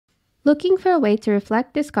Looking for a way to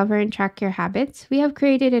reflect, discover, and track your habits, we have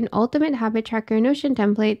created an ultimate habit tracker Notion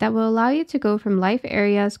template that will allow you to go from life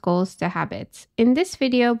areas, goals, to habits. In this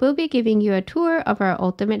video, we'll be giving you a tour of our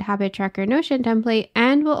ultimate habit tracker Notion template,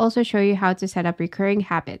 and we'll also show you how to set up recurring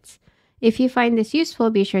habits. If you find this useful,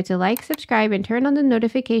 be sure to like, subscribe, and turn on the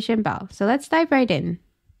notification bell. So let's dive right in.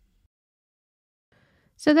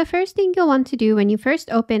 So the first thing you'll want to do when you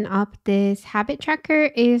first open up this habit tracker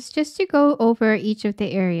is just to go over each of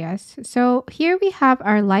the areas. So here we have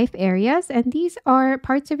our life areas, and these are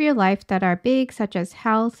parts of your life that are big, such as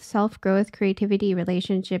health, self-growth, creativity,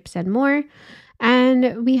 relationships, and more.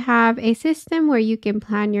 And we have a system where you can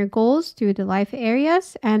plan your goals through the life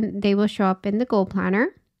areas, and they will show up in the goal planner.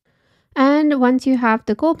 And once you have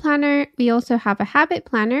the goal planner, we also have a habit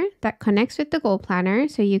planner that connects with the goal planner,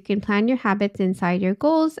 so you can plan your habits inside your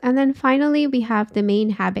goals. And then finally, we have the main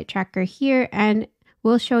habit tracker here, and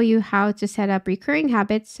we'll show you how to set up recurring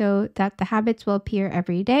habits so that the habits will appear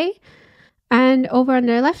every day. And over on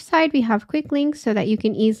the left side, we have quick links so that you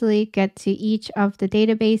can easily get to each of the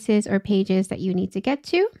databases or pages that you need to get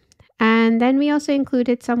to. And then we also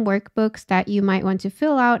included some workbooks that you might want to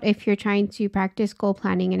fill out if you're trying to practice goal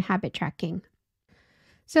planning and habit tracking.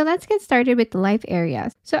 So let's get started with the life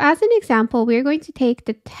areas. So as an example, we're going to take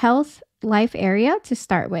the health life area to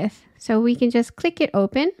start with. So we can just click it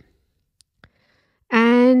open,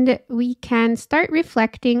 and we can start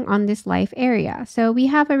reflecting on this life area. So we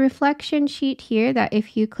have a reflection sheet here that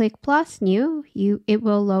if you click plus new, it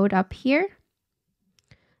will load up here.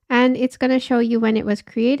 And it's going to show you when it was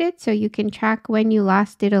created, so you can track when you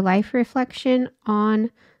last did a life reflection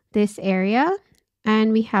on this area.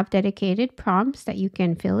 And we have dedicated prompts that you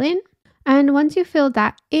can fill in. And once you fill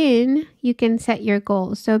that in, you can set your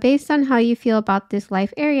goals. So based on how you feel about this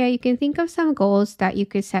life area, you can think of some goals that you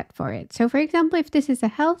could set for it. So for example, if this is a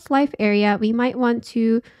health life area, we might want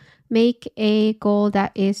to make a goal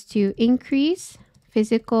that is to increase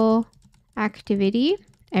physical activity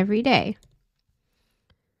every day.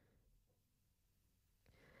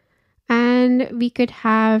 And we could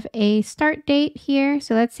have a start date here.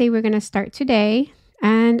 So let's say we're going to start today,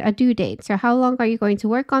 and a due date. So how long are you going to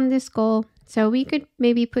work on this goal? So we could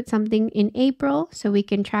maybe put something in April so we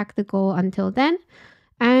can track the goal until then.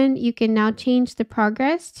 And you can now change the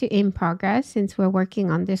progress to in progress since we're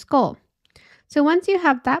working on this goal. So once you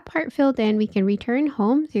have that part filled in, we can return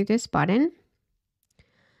home through this button.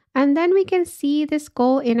 And then we can see this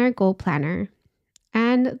goal in our goal planner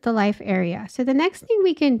and the life area. So the next thing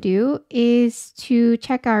we can do is to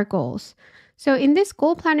check our goals. So in this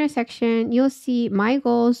goal planner section, you'll see my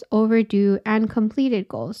goals, overdue, and completed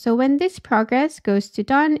goals. So when this progress goes to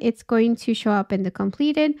done, it's going to show up in the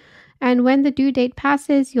completed. And when the due date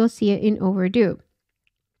passes, you'll see it in overdue.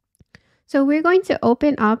 So we're going to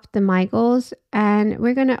open up the My Goals, and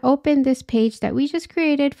we're going to open this page that we just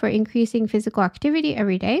created for increasing physical activity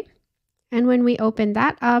every day. And when we open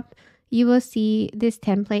that up, you will see this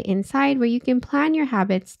template inside where you can plan your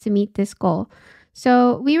habits to meet this goal.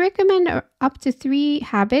 So we recommend up to 3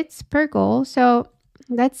 habits per goal. So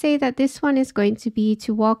let's say that this one is going to be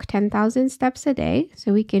to walk 10,000 steps a day.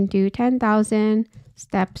 So we can do 10,000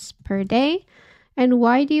 steps per day. And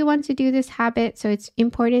why do you want to do this habit? So it's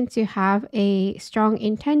important to have a strong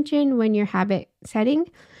intention when you're habit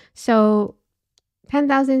setting. So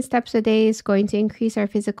 10,000 steps a day is going to increase our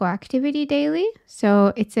physical activity daily.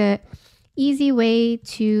 So it's a easy way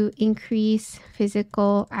to increase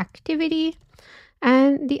physical activity.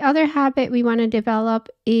 And the other habit we want to develop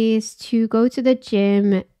is to go to the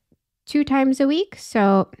gym 2 times a week.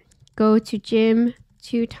 So go to gym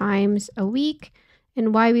 2 times a week.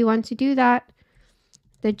 And why we want to do that?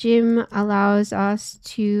 The gym allows us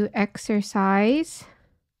to exercise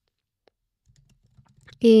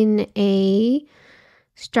in a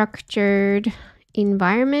structured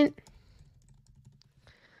environment.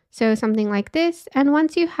 So something like this. And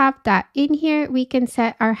once you have that in here, we can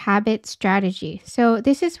set our habit strategy. So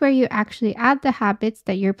this is where you actually add the habits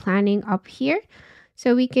that you're planning up here.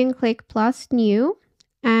 So we can click plus new.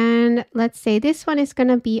 And let's say this one is going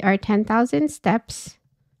to be our 10,000 steps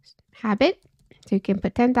habit. So you can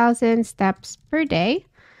put 10,000 steps per day.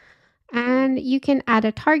 And you can add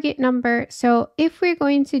a target number. So if we're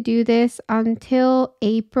going to do this until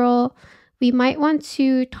April, we might want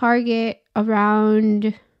to target around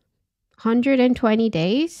 120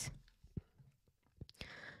 days.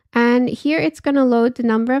 And here it's going to load the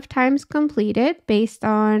number of times completed based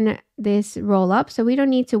on this roll up. So we don't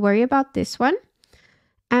need to worry about this one.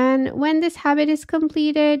 And when this habit is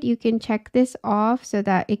completed, you can check this off so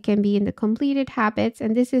that it can be in the completed habits.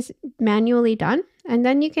 And this is manually done. And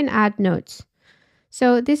then you can add notes.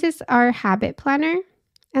 So this is our habit planner.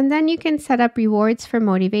 And then you can set up rewards for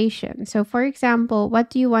motivation. So for example, what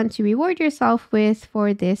do you want to reward yourself with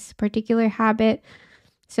for this particular habit?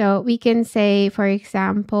 So we can say, for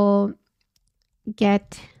example,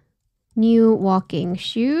 get new walking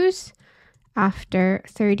shoes after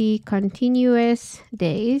 30 continuous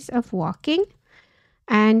days of walking.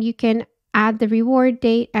 And you can add the reward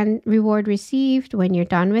date and reward received when you're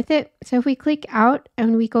done with it. So if we click out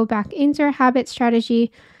and we go back into our habit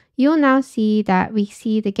strategy, you'll now see that we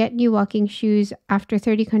see the get new walking shoes after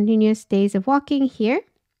 30 continuous days of walking here.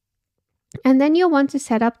 And then you'll want to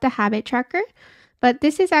set up the habit tracker. But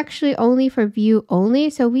this is actually only for view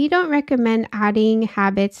only. So we don't recommend adding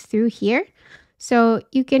habits through here. So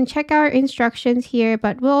you can check our instructions here,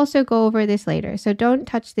 but we'll also go over this later. So don't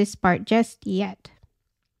touch this part just yet.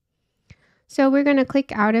 So we're going to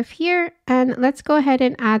click out of here and let's go ahead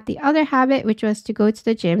and add the other habit, which was to go to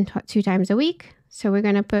the gym 2 times a week. So we're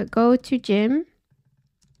going to put go to gym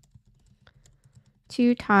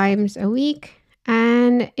 2 times a week.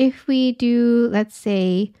 And if we do, let's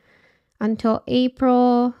say, until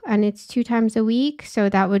April and it's 2 times a week, so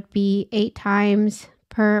that would be 8 times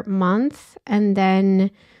per month and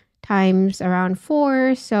then times around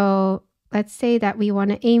 4. So let's say that we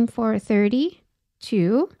want to aim for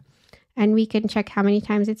 32 and we can check how many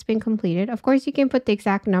times it's been completed. Of course, you can put the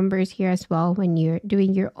exact numbers here as well when you're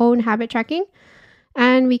doing your own habit tracking.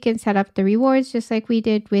 And we can set up the rewards just like we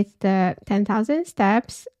did with the 10,000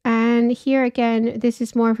 steps. And here again, this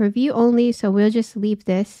is more for view only, so we'll just leave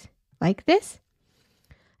this like this.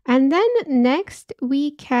 And then next,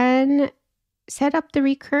 we can set up the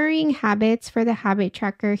recurring habits for the habit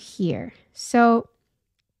tracker here. So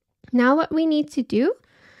now what we need to do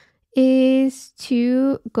is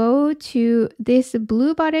to go to this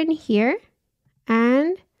blue button here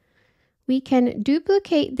and we can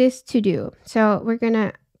duplicate this to do. So we're going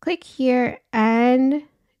to click here and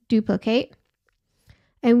duplicate.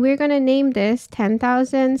 And we're going to name this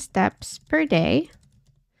 10,000 steps per day.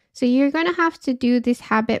 So you're going to have to do this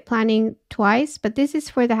habit planning twice, but this is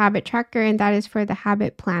for the habit tracker and that is for the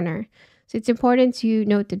habit planner. So it's important to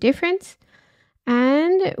note the difference.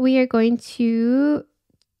 And we are going to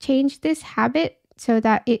change this habit so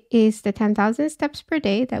that it is the 10,000 steps per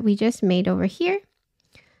day that we just made over here.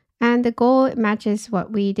 And the goal matches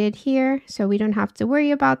what we did here, so we don't have to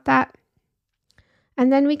worry about that.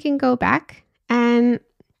 And then we can go back. And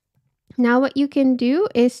now what you can do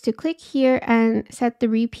is to click here and set the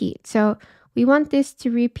repeat. So we want this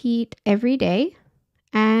to repeat every day.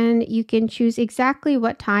 And you can choose exactly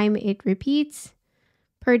what time it repeats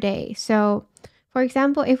per day. So for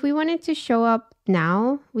example, if we wanted to show up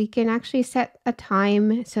now, we can actually set a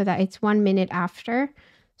time so that it's 1 minute after.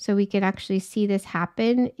 So we can actually see this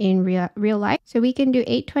happen in real life. So we can do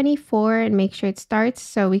 8:24 and make sure it starts.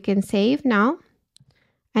 So we can save now.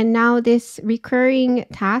 And now this recurring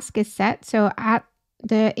task is set. So at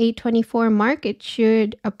the 8:24 mark, it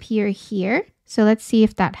should appear here. So let's see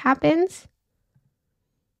if that happens.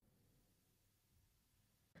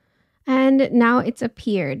 And now it's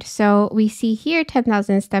appeared. So we see here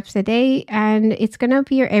 10,000 steps a day and it's going to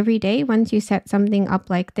appear every day once you set something up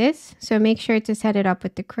like this. So make sure to set it up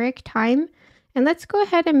with the correct time. And let's go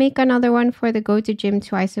ahead and make another one for the go to gym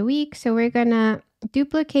twice a week. So we're going to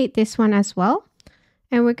duplicate this one as well.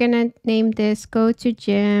 And we're going to name this go to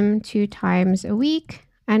gym 2 times a week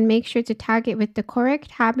and make sure to tag it with the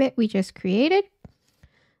correct habit we just created.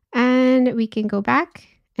 And we can go back.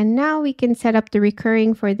 And now we can set up the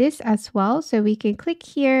recurring for this as well. So we can click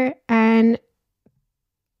here and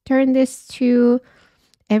turn this to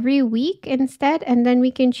every week instead. And then we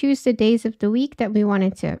can choose the days of the week that we want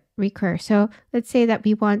it to recur. So let's say that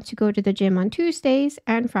we want to go to the gym on Tuesdays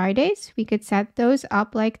and Fridays. We could set those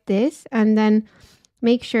up like this and then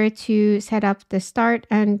make sure to set up the start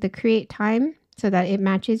and the create time so that it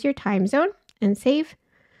matches your time zone and save.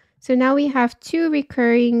 So now we have 2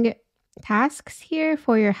 recurring tasks here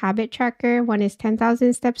for your habit tracker. One is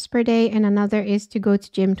 10,000 steps per day and another is to go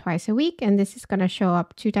to gym twice a week. And this is going to show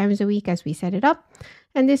up 2 times a week as we set it up.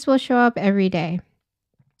 And this will show up every day.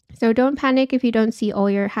 So don't panic if you don't see all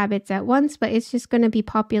your habits at once, but it's just going to be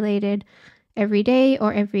populated every day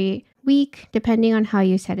or every week, depending on how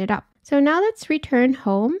you set it up. So now let's return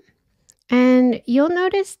home. And you'll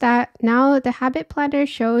notice that now the habit planner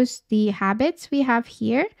shows the habits we have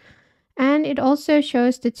here. And it also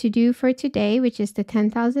shows the to-do for today, which is the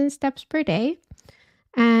 10,000 steps per day.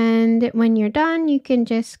 And when you're done, you can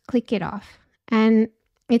just click it off. And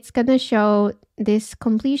it's going to show this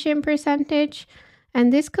completion percentage.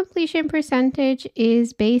 And this completion percentage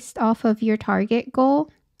is based off of your target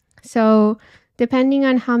goal. So depending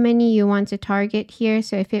on how many you want to target here,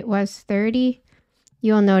 so if it was 30,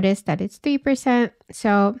 you'll notice that it's 3%.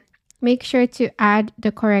 So make sure to add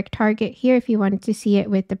the correct target here if you want to see it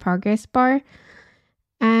with the progress bar.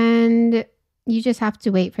 And you just have to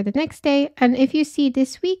wait for the next day. And if you see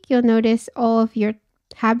this week, you'll notice all of your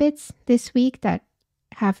habits this week that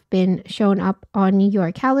have been shown up on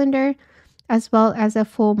your calendar, as well as a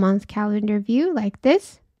full month calendar view like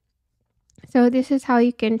this. So this is how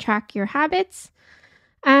you can track your habits.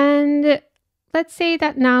 And let's say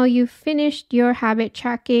that now you've finished your habit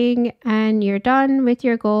tracking and you're done with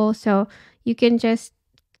your goal. So you can just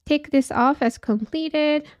tick this off as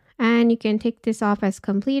completed, and you can tick this off as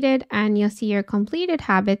completed, and you'll see your completed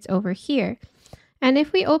habits over here. And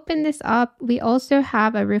if we open this up, we also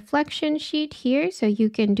have a reflection sheet here. So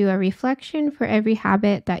you can do a reflection for every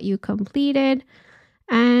habit that you completed.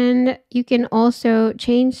 And you can also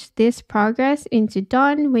change this progress into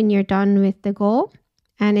done when you're done with the goal.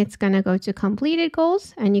 And it's going to go to completed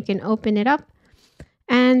goals, and you can open it up.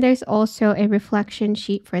 And there's also a reflection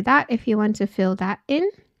sheet for that if you want to fill that in.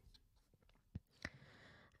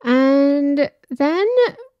 And then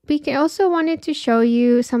we also wanted to show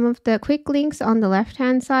you some of the quick links on the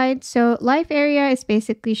left-hand side. So life area is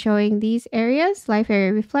basically showing these areas. Life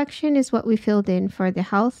area reflection is what we filled in for the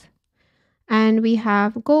health. And we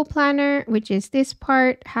have goal planner, which is this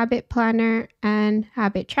part, habit planner, and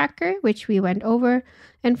habit tracker, which we went over.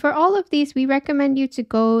 And for all of these, we recommend you to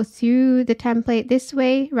go through the template this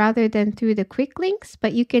way rather than through the quick links,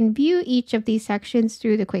 but you can view each of these sections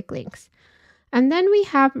through the quick links. And then we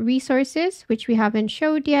have resources, which we haven't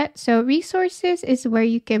showed yet. So resources is where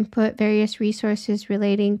you can put various resources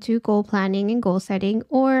relating to goal planning and goal setting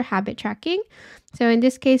or habit tracking. So in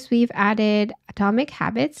this case, we've added Atomic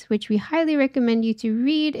Habits, which we highly recommend you to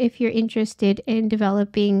read if you're interested in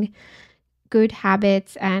developing good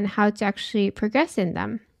habits and how to actually progress in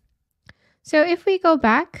them. So if we go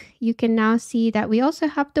back, you can now see that we also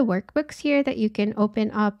have the workbooks here that you can open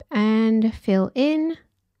up and fill in.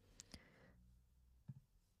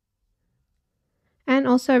 And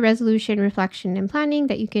also resolution, reflection, and planning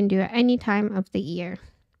that you can do at any time of the year.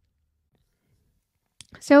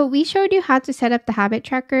 So we showed you how to set up the habit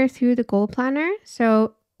tracker through the goal planner.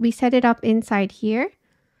 So we set it up inside here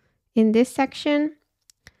in this section.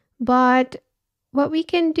 But what we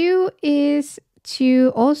can do is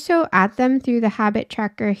to also add them through the habit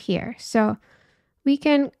tracker here. So we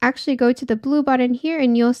can actually go to the blue button here,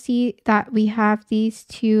 and you'll see that we have these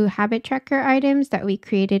two habit tracker items that we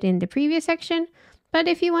created in the previous section. But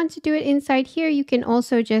if you want to do it inside here, you can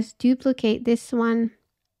also just duplicate this one,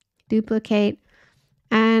 duplicate,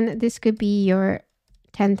 and this could be your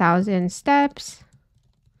 10,000 steps.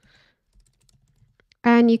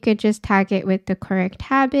 And you could just tag it with the correct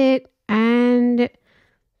habit and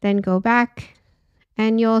then go back.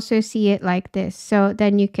 And you also see it like this. So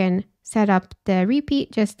then you can set up the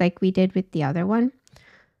repeat just like we did with the other one.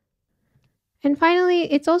 And finally,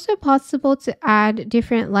 it's also possible to add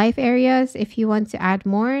different life areas if you want to add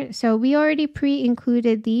more. So we already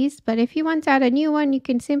pre-included these, but if you want to add a new one, you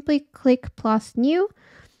can simply click plus new,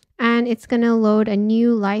 and it's going to load a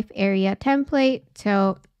new life area template.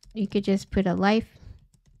 So you could just put a life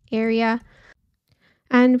area.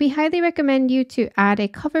 And we highly recommend you to add a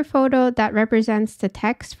cover photo that represents the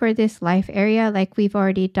text for this life area like we've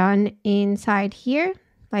already done inside here,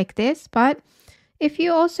 like this. But if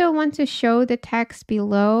you also want to show the text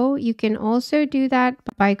below, you can also do that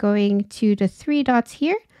by going to the three dots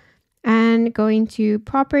here and going to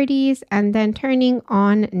properties and then turning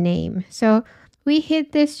on name. So we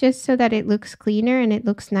hid this just so that it looks cleaner and it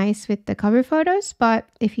looks nice with the cover photos. But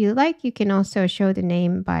if you like, you can also show the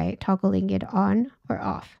name by toggling it on or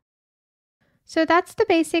off. So that's the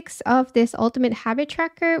basics of this ultimate habit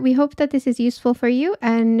tracker. We hope that this is useful for you,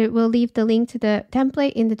 and we'll leave the link to the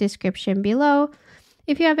template in the description below.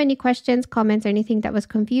 If you have any questions, comments, or anything that was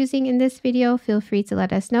confusing in this video, feel free to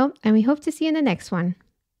let us know, and we hope to see you in the next one.